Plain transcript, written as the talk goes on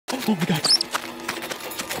Oh my god.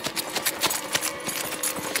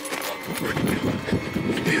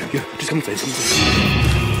 Yeah, just come inside,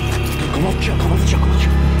 Come on, chill, come on, chill, come on,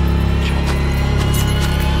 chill.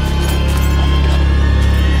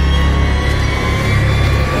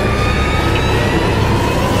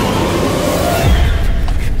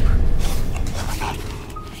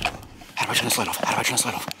 How do I turn the slide off? How do I turn the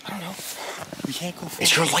slide off? I don't know. We can't go forward.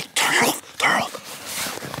 It's your light. Turn it off. Turn it off.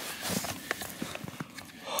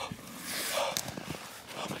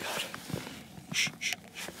 Oh my god. Shh, shh.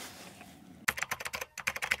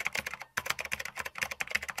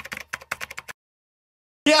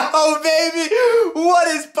 Yo, baby! What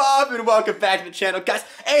is poppin'? Welcome back to the channel. Guys,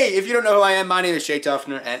 hey, if you don't know who I am, my name is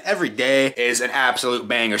Dufner, and every day is an absolute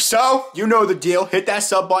banger. So, you know the deal. Hit that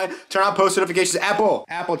sub button. Turn on post notifications. Apple,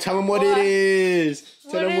 tell them what it is.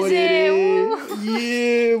 Tell them what it is.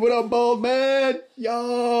 Yeah, what up, bald man?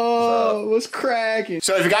 Yo, what's cracking?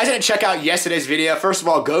 So if you guys didn't check out yesterday's video, first of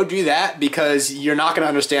all, go do that because you're not gonna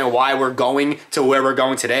understand why we're going to where we're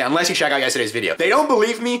going today unless you check out yesterday's video. They don't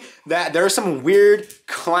believe me that there's some weird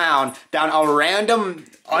clown down a random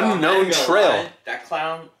unknown trail. That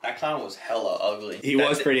clown was hella ugly. He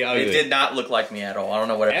was pretty ugly. It did not look like me at all. I don't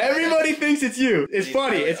know what. Everybody thinks it's you. It's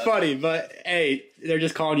funny. It's funny, but hey, they're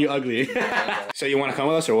just calling you ugly. So you want to come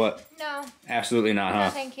with us or what? No. Absolutely not, huh? No,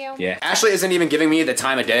 thank you. Yeah. Ashley isn't even giving me the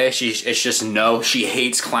time of day. It's just no. She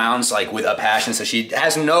hates clowns like with a passion, so she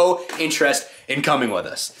has no interest in coming with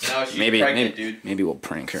us. No, she's pregnant, dude. Maybe we'll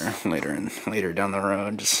prank her later down the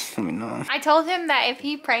road. Just let me know. I told him that if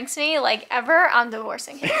he pranks me like ever, I'm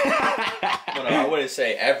divorcing him. Well, no, I wouldn't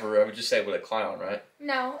say ever. I would just say with a clown, right?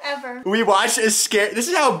 No, ever. We watched a scary. This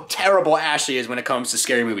is how terrible Ashley is when it comes to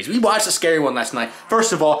scary movies. We watched a scary one last night.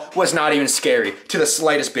 First of all, was not even scary to the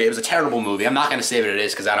slightest bit. It was a terrible movie. I'm not gonna say what it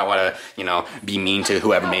is because I don't want to, you know, be mean to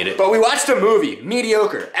whoever made it. But we watched a movie,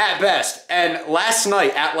 mediocre at best. And last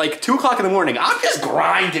night at like 2 o'clock in the morning, I'm just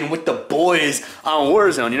grinding with the boys on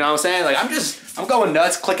Warzone. You know what I'm saying? Like I'm going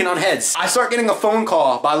nuts, clicking on heads. I start getting a phone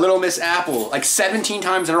call by Little Miss Apple like 17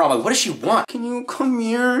 times in a row. I'm like, what does she want? Can you come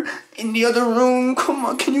here in the other room? Come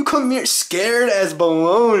on, can you come here? Scared as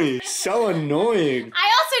baloney. So annoying. I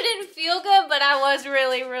also didn't feel good, but I was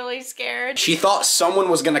really, really scared. She thought someone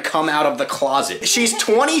was gonna come out of the closet. She's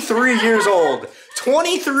 23 years old.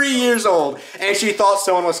 23 years old, and she thought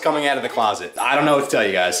someone was coming out of the closet. I don't know what to tell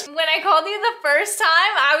you guys. When I called you the first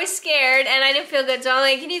time, I was scared and I didn't feel good. So I'm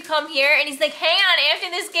like, can you come here? And he's like, hang on,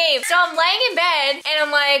 after this game. So I'm laying in bed and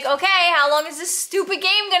I'm like, okay, how long is this stupid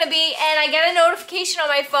game gonna be? And I get a notification on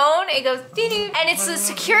my phone. It goes, dee-doo. And it's the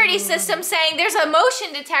security system saying there's a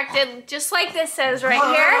motion detected, just like this says right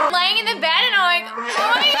here. I'm laying in the bed and I'm like,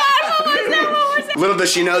 oh my God, what was that? What was that? Little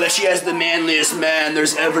does she know that she has the manliest man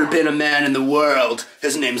there's ever been a man in the world.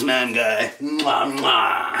 His name's Man Guy. Mwah,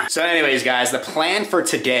 mwah. So anyways, guys, the plan for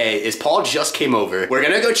today is Paul just came over. We're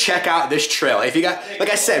gonna go check out this trail. If you got, like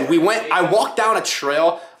I said, I walked down a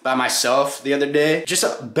trail by myself the other day.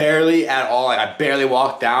 Just barely at all. Like I barely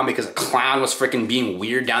walked down because a clown was freaking being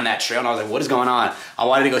weird down that trail. And I was like, what is going on? I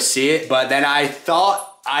wanted to go see it, but then I thought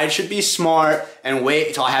I should be smart and wait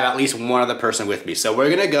until I have at least one other person with me. So we're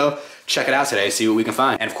gonna go check it out today, see what we can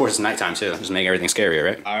find. And of course, it's nighttime too. Just make everything scarier,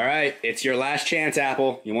 right? All right, it's your last chance,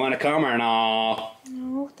 Apple. You wanna come or no?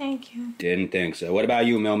 No, thank you. Didn't think so. What about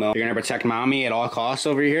you, Mil? You're gonna protect mommy at all costs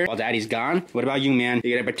over here while daddy's gone? What about you, man?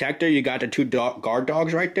 You gonna protect her? You got the two guard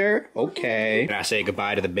dogs right there? Okay. Can I say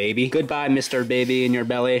goodbye to the baby? Goodbye, Mr. Baby in your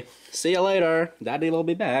belly. See you later. Daddy will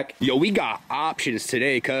be back. Yo, we got options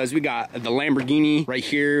today because we got the Lamborghini right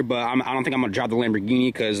here, but I don't think I'm gonna drive the Lamborghini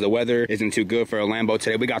because the weather isn't too good for a Lambo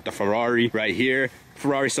today. We got the Ferrari right here.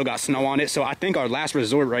 Ferrari still got snow on it, so I think our last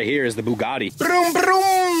resort right here is the Bugatti. Broom,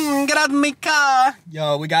 broom, get out of my car.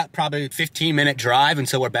 Yo, we got probably a 15-minute drive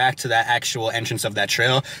until we're back to that actual entrance of that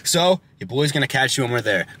trail. So, your boy's gonna catch you when we're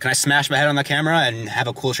there. Can I smash my head on the camera and have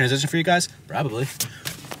a cool transition for you guys? Probably.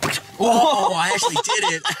 Oh, I actually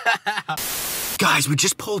did it. Guys, we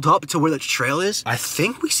just pulled up to where the trail is. I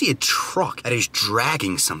think we see a truck that is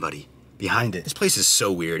dragging somebody behind it. This place is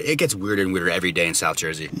so weird. It gets weirder and weirder every day in South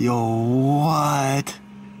Jersey. Yo, what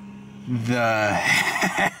the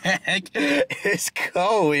heck is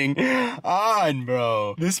going on,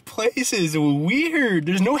 bro? This place is weird.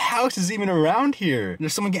 There's no houses even around here.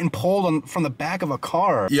 There's someone getting pulled from the back of a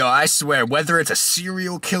car. Yo, I swear, whether it's a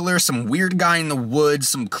serial killer, some weird guy in the woods,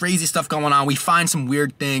 some crazy stuff going on, we find some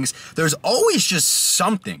weird things, there's always just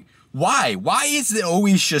something. Why? Why is there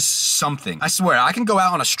always just something? I swear, I can go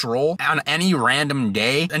out on a stroll on any random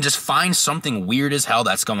day and just find something weird as hell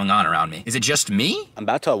that's going on around me. Is it just me? I'm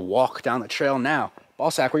about to walk down the trail now.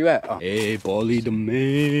 Ballsack, where you at? Oh. Hey, Bolly the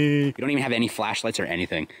man. You don't even have any flashlights or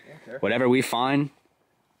anything. care. Whatever we find,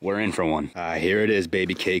 we're in for one. Here it is,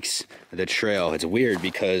 baby cakes. The trail. It's weird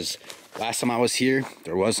because last time I was here,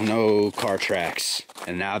 there was no car tracks.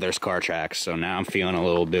 And now there's car tracks. So now I'm feeling a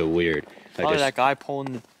little bit weird. Probably that guy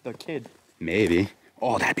pulling the kid. Maybe.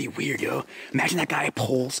 Oh, that'd be weird, yo. Imagine that guy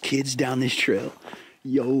pulls kids down this trail.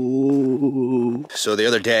 Yo. So the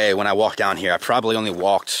other day when I walked down here, I probably only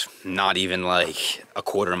walked not even like a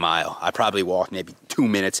quarter mile. I probably walked maybe 2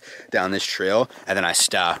 minutes down this trail, and then I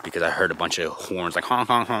stopped because I heard a bunch of horns like honk,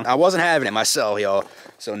 honk, honk. I wasn't having it myself, y'all.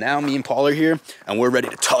 So now me and Paul are here, and we're ready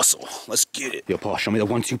to tussle. Let's get it. Yo, Paul, show me the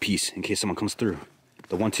 1-2 piece in case someone comes through.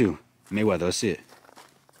 The 1-2. Mayweather, let's see it.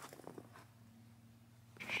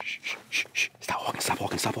 Shh, shh, shh. Stop walking, stop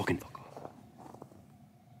walking, stop walking.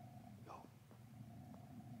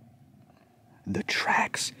 The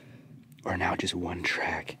tracks are now just one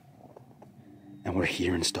track. And we're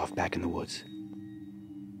hearing stuff back in the woods.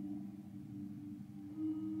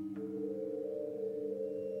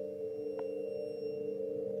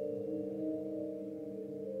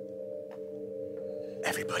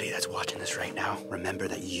 Everybody that's watching this right now, remember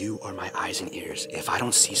that you are my eyes and ears. If I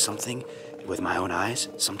don't see something with my own eyes,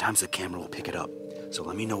 sometimes the camera will pick it up. So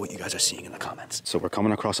let me know what you guys are seeing in the comments. So we're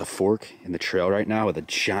coming across a fork in the trail right now with a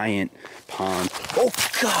giant pond. Oh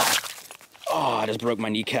God! Oh, I just broke my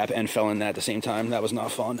kneecap and fell in that at the same time. That was not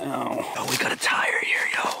fun. Ow. Oh, we got a tire here,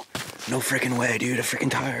 yo. No freaking way, dude. A freaking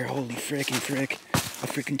tire. Holy frickin' frick. A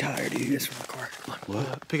freaking tire, dude. It's from my car. Come on.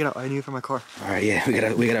 What? Pick it up. I need it for my car. All right, yeah, we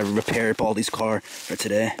gotta repair Baldy's car for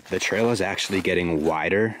today. The trail is actually getting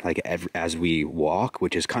wider, like as we walk,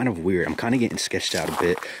 which is kind of weird. I'm kind of getting sketched out a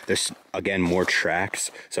bit. There's again more tracks,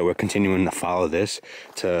 so we're continuing to follow this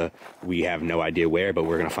to we have no idea where, but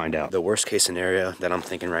we're gonna find out. The worst case scenario that I'm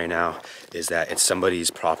thinking right now is that it's somebody's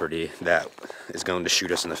property that is going to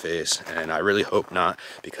shoot us in the face, and I really hope not,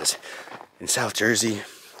 because in South Jersey,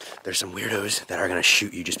 there's some weirdos that are gonna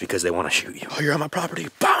shoot you just because they want to shoot you. Oh, you're on my property.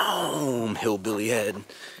 Boom! Hillbilly head.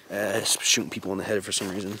 Shooting people in the head for some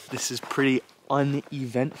reason. This is pretty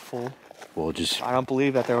uneventful. Well, just... I don't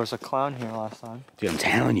believe that there was a clown here last time. Dude, I'm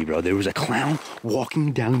telling you, bro. There was a clown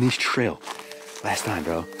walking down this trail last time,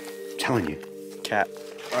 bro. I'm telling you. Cat.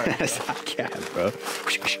 All right, that's not cat, bro.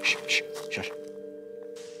 Shh, shh, shh, shh, shush.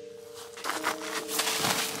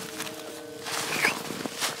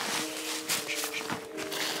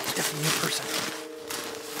 Definitely a person.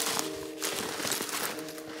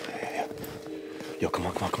 Yeah. Yo, come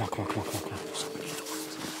on. Somebody in the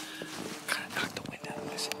woods. Kind of knocked the wind out of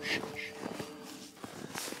this. Shh, shh.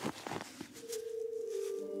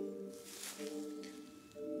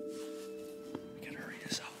 We gotta hurry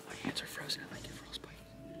this up. My hands are frozen. I might get frostbite.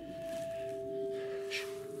 Shh.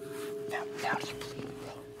 Now do you believe me,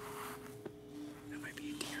 bro? That might be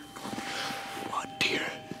a deer. What deer?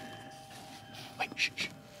 Wait, shh, shh.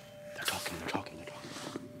 They're talking.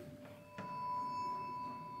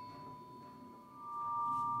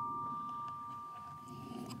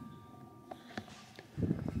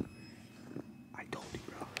 I told you,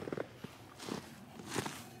 bro.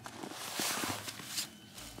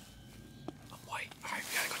 I'm white. All right,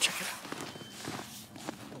 we gotta go check it out.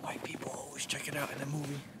 The white people always check it out in a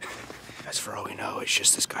movie. As for all we know, it's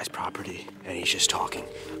just this guy's property, and he's just talking.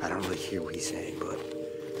 I don't really hear what he's saying, but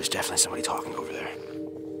there's definitely somebody talking over there.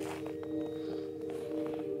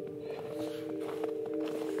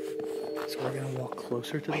 So we're gonna walk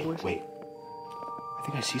closer to the boys? Wait. I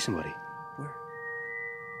think I see somebody. Where?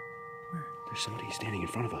 There's somebody standing in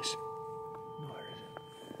front of us. No, there isn't.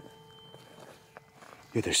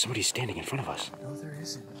 Yo, there's somebody standing in front of us. No, there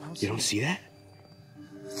isn't. You don't see that?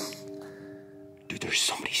 Dude, there's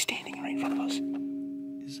somebody standing right in front of us.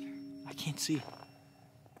 Is there? I can't see.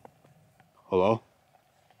 Hello?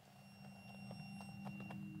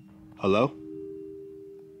 Hello?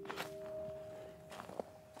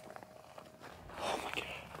 Oh my God.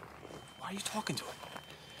 Why are you talking to him?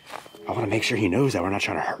 I want to make sure he knows that we're not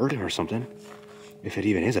trying to hurt him or something. If it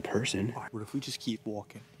even is a person. What if we just keep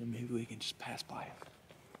walking and maybe we can just pass by him?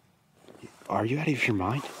 Are you out of your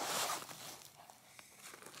mind?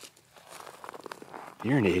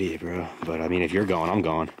 You're an idiot, bro. But I mean, if you're going, I'm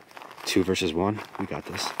going. 2 versus 1. We got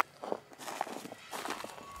this.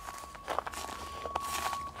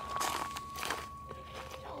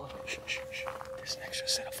 Shh, shh, shh. There's an extra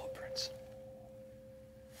set of footprints.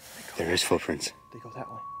 There is footprints. They go that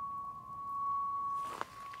way.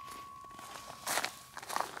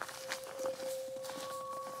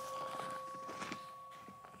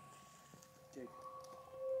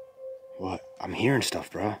 What? I'm hearing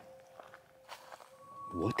stuff, bro.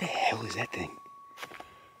 What the hell is that thing?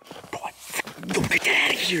 Bro, don't get that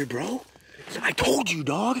out of here, bro. I told you,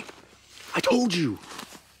 dog. I told you.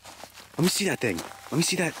 Let me see that thing. Let me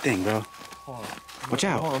see that thing, bro. Hold on. Watch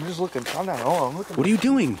out. Hold on, I'm just looking. Calm down. Hold on, I'm looking. What are you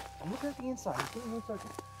doing? I'm looking at the inside. Just give me 1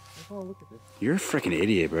 second. I just want to look at this. You're a freaking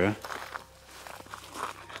idiot, bro.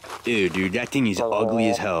 Dude, that thing is ugly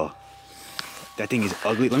as hell. That thing is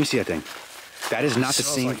ugly. Let me see that thing. That is not the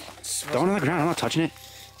same. Throw it on the ground. I'm not touching it.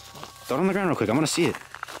 Throw it on the ground real quick. I want to see it.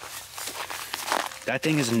 That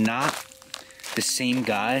thing is not the same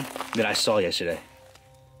guy that I saw yesterday.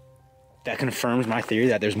 That confirms my theory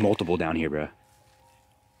that there's multiple down here, bro.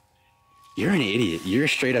 You're an idiot. You're a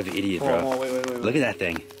straight up idiot, bro. Hold on, wait. Look at that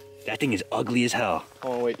thing. That thing is ugly as hell.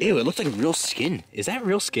 Hold on, wait. Ew, it looks like real skin. Is that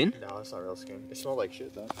real skin? No, it's not real skin. It smells like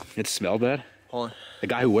shit, though. It smelled bad? Hold on. The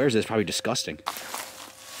guy who wears it is probably disgusting.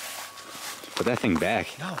 Put that thing back.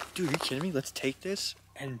 No, dude, are you kidding me? Let's take this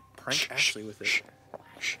and prank Ashley with it.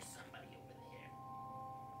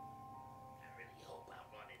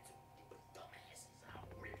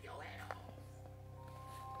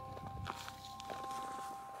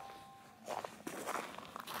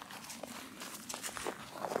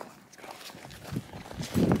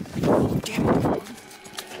 Damn it.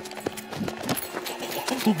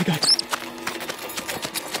 Oh my god.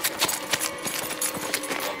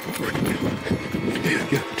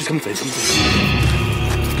 Yeah, just come inside,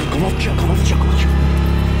 Come off the truck, come off the truck, come off the truck.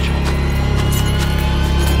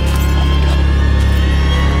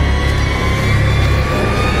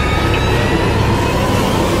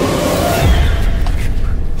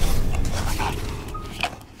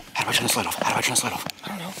 How do I turn the slide off? I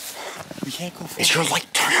don't know. We can't go forward. It's your light.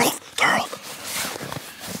 Turn it off.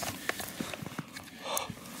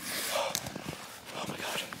 Oh my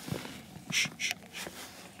god. Shh.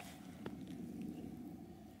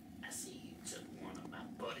 I see you took one of my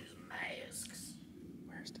buddy's masks.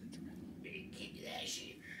 Where's the instrument? Give that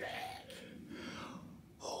shit back.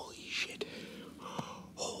 Holy shit.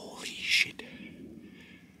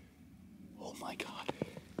 Oh my god.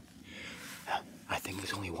 I think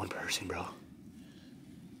there's only one person, bro.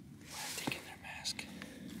 They're taking their mask.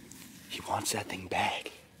 He wants that thing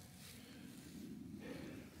back.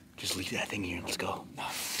 Just leave that thing here and let's go. No,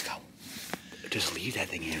 let's go. Just leave that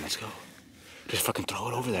thing here and let's go. Just fucking throw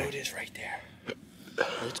it over there. There it is right there.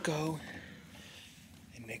 Let's go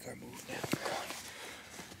and make our move now. Come on.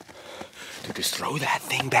 Dude, just throw that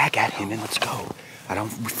thing back at him and let's go. I don't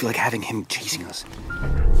feel like having him chasing us.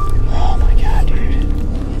 Oh my god, dude.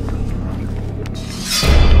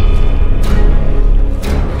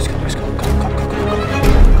 Let's go. Go.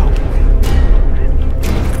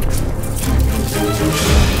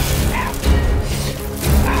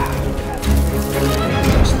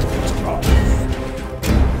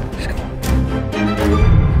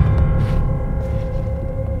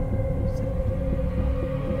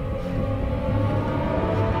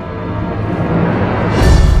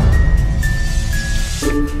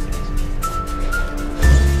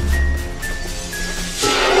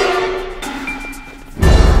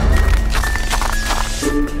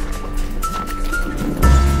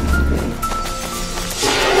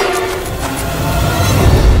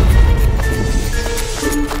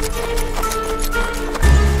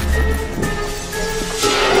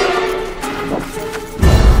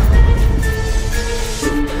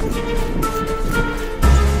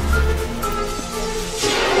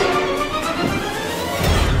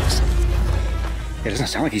 It doesn't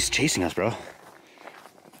sound like he's chasing us, bro.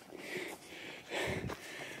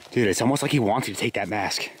 Dude, it's almost like he wants you to take that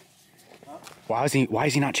mask. Why is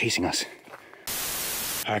he not chasing us?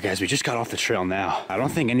 All right, guys, we just got off the trail now. I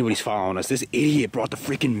don't think anybody's following us. This idiot brought the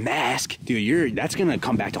freaking mask. Dude, that's gonna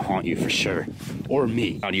come back to haunt you for sure. Or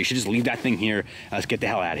me. You should just leave that thing here. Let's get the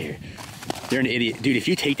hell out of here. You're an idiot. Dude, if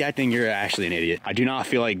you take that thing, you're actually an idiot. I do not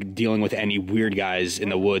feel like dealing with any weird guys in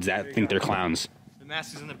the woods that think they're clowns. The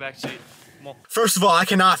mask is in the back seat. First of all, I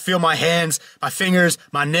cannot feel my hands, my fingers,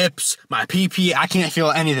 my nips, my pee-pee. I can't feel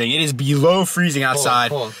anything. It is below freezing outside.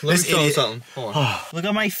 Hold on. Let me show you something. Hold on. Look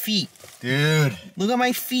at my feet. Dude. Look at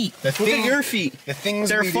my feet. Look at your feet. The things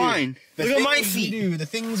They're we fine. Do. Look at my feet. The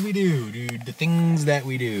things we do, dude. The things that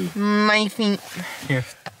we do. My feet. Here.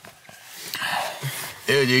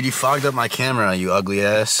 Dude, you fogged up my camera, you ugly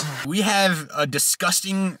ass. We have a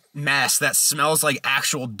disgusting mess that smells like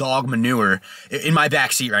actual dog manure in my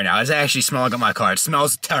back seat right now. It's actually smelling up my car. It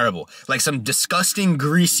smells terrible. Like some disgusting,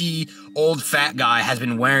 greasy, old fat guy has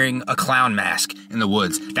been wearing a clown mask in the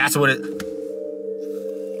woods. That's what it...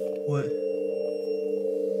 What?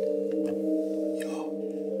 Yo.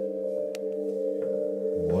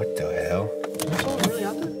 What the hell? Is someone really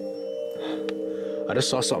out there? I just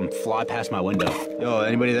saw something fly past my window. Yo,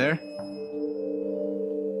 anybody there?